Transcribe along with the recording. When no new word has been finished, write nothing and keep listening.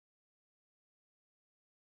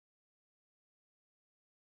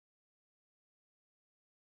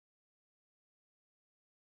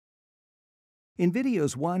In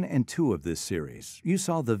videos 1 and 2 of this series, you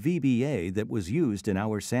saw the VBA that was used in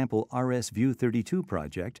our sample RSView 32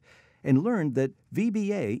 project and learned that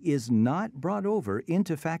VBA is not brought over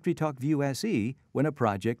into FactoryTalk View SE when a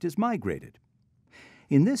project is migrated.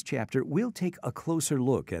 In this chapter, we'll take a closer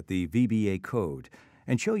look at the Vba code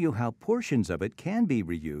and show you how portions of it can be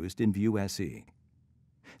reused in View SE.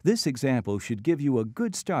 This example should give you a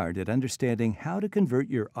good start at understanding how to convert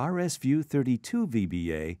your RSView 32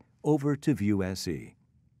 VBA over to View SE.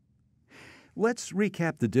 Let's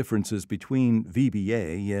recap the differences between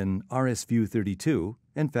VBA in RSView 32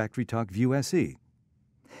 and FactoryTalk View SE.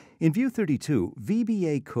 In View 32,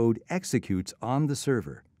 VBA code executes on the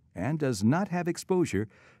server and does not have exposure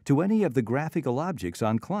to any of the graphical objects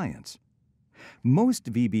on clients.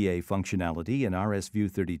 Most VBA functionality in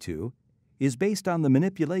RSView 32 is based on the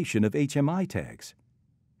manipulation of HMI tags.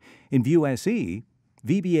 In View SE,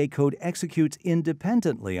 VBA code executes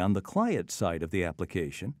independently on the client side of the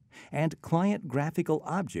application, and client graphical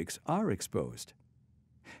objects are exposed.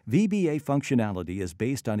 VBA functionality is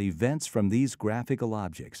based on events from these graphical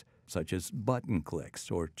objects, such as button clicks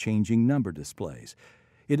or changing number displays.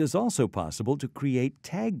 It is also possible to create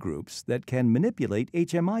tag groups that can manipulate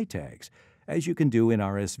HMI tags, as you can do in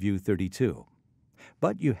RSView 32.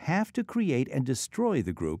 But you have to create and destroy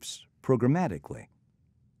the groups programmatically.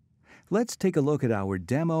 Let's take a look at our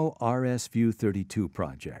demo RSView 32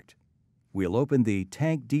 project. We'll open the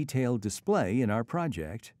tank detail display in our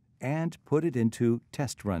project and put it into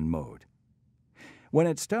test run mode. When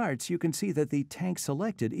it starts, you can see that the tank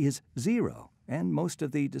selected is 0 and most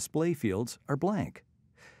of the display fields are blank.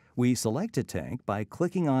 We select a tank by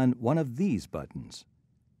clicking on one of these buttons.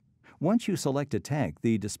 Once you select a tank,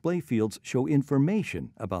 the display fields show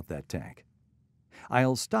information about that tank.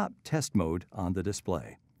 I'll stop test mode on the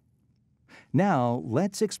display. Now,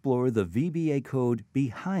 let's explore the VBA code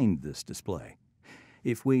behind this display.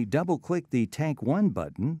 If we double-click the Tank 1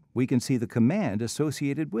 button, we can see the command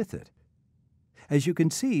associated with it. As you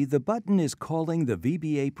can see, the button is calling the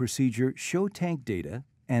VBA procedure showTankData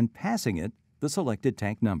and passing it the selected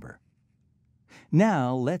tank number.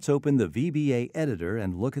 Now, let's open the Vba Editor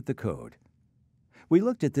and look at the code. We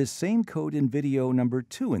looked at this same code in video number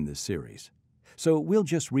 2 in this series, so we'll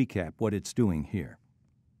just recap what it's doing here.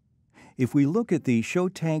 If we look at the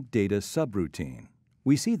showTankData subroutine,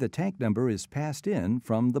 we see the tank number is passed in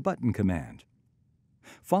from the button command.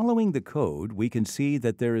 Following the code, we can see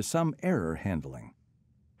that there is some error handling.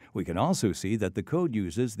 We can also see that the code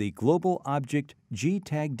uses the global object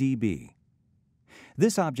gTagDB.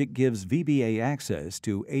 This object gives VBA access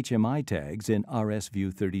to HMI tags in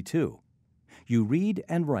RSView 32. You read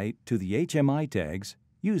and write to the HMI tags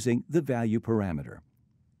using the value parameter.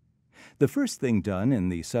 The first thing done in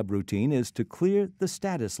the subroutine is to clear the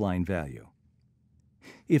status line value.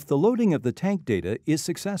 If the loading of the tank data is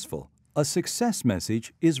successful, a success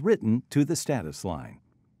message is written to the status line.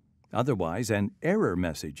 Otherwise, an error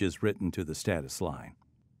message is written to the status line.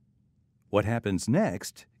 What happens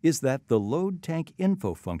next is that the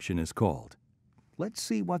loadTankInfo function is called. Let's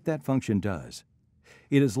see what that function does.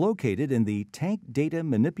 It is located in the Tank Data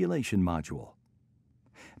Manipulation module.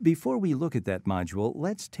 Before we look at that module,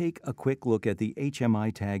 let's take a quick look at the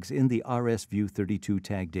HMI tags in the RSView 32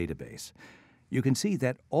 tag database. You can see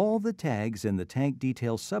that all the tags in the Tank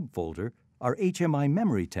Detail subfolder are HMI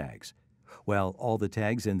memory tags, while all the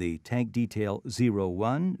tags in the Tank Detail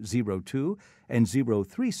 01, 02, and 03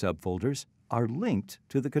 subfolders are linked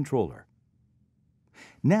to the controller.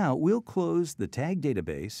 Now we'll close the tag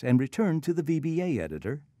database and return to the Vba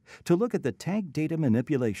Editor to look at the Tank Data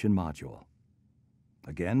Manipulation module.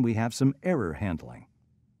 Again, we have some error handling.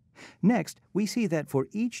 Next, we see that for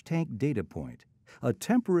each tank data point, a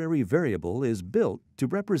temporary variable is built to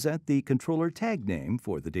represent the controller tag name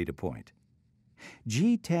for the data point.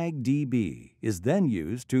 gTagDB is then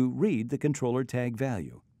used to read the controller tag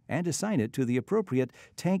value and assign it to the appropriate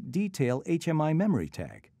Tank Detail HMI memory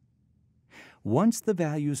tag. Once the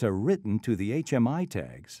values are written to the HMI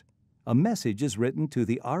tags, a message is written to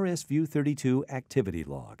the RSView 32 activity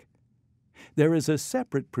log. There is a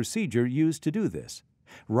separate procedure used to do this.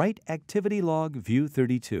 Write activity log view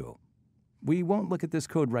 32. We won't look at this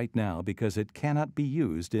code right now because it cannot be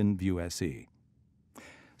used in View SE.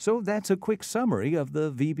 So that's a quick summary of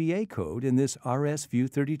the VBA code in this RSView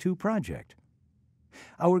 32 project.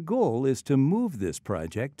 Our goal is to move this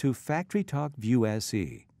project to FactoryTalk View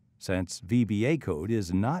SE. Since VBA code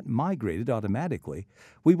is not migrated automatically,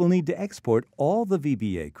 we will need to export all the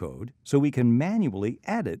VBA code so we can manually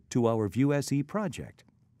add it to our View SE project.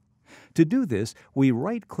 To do this, we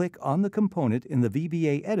right-click on the component in the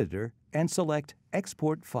Vba Editor and select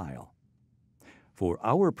Export File. For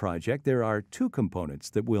our project, there are 2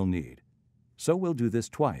 components that we'll need. So we'll do this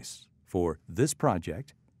twice, for this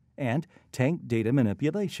project and tank data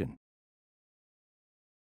manipulation.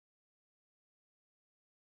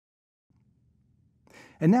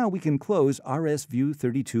 And now we can close RSView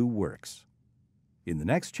 32 Works. In the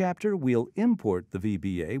next chapter, we'll import the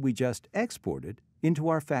VBA we just exported into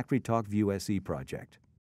our FactoryTalk View SE project.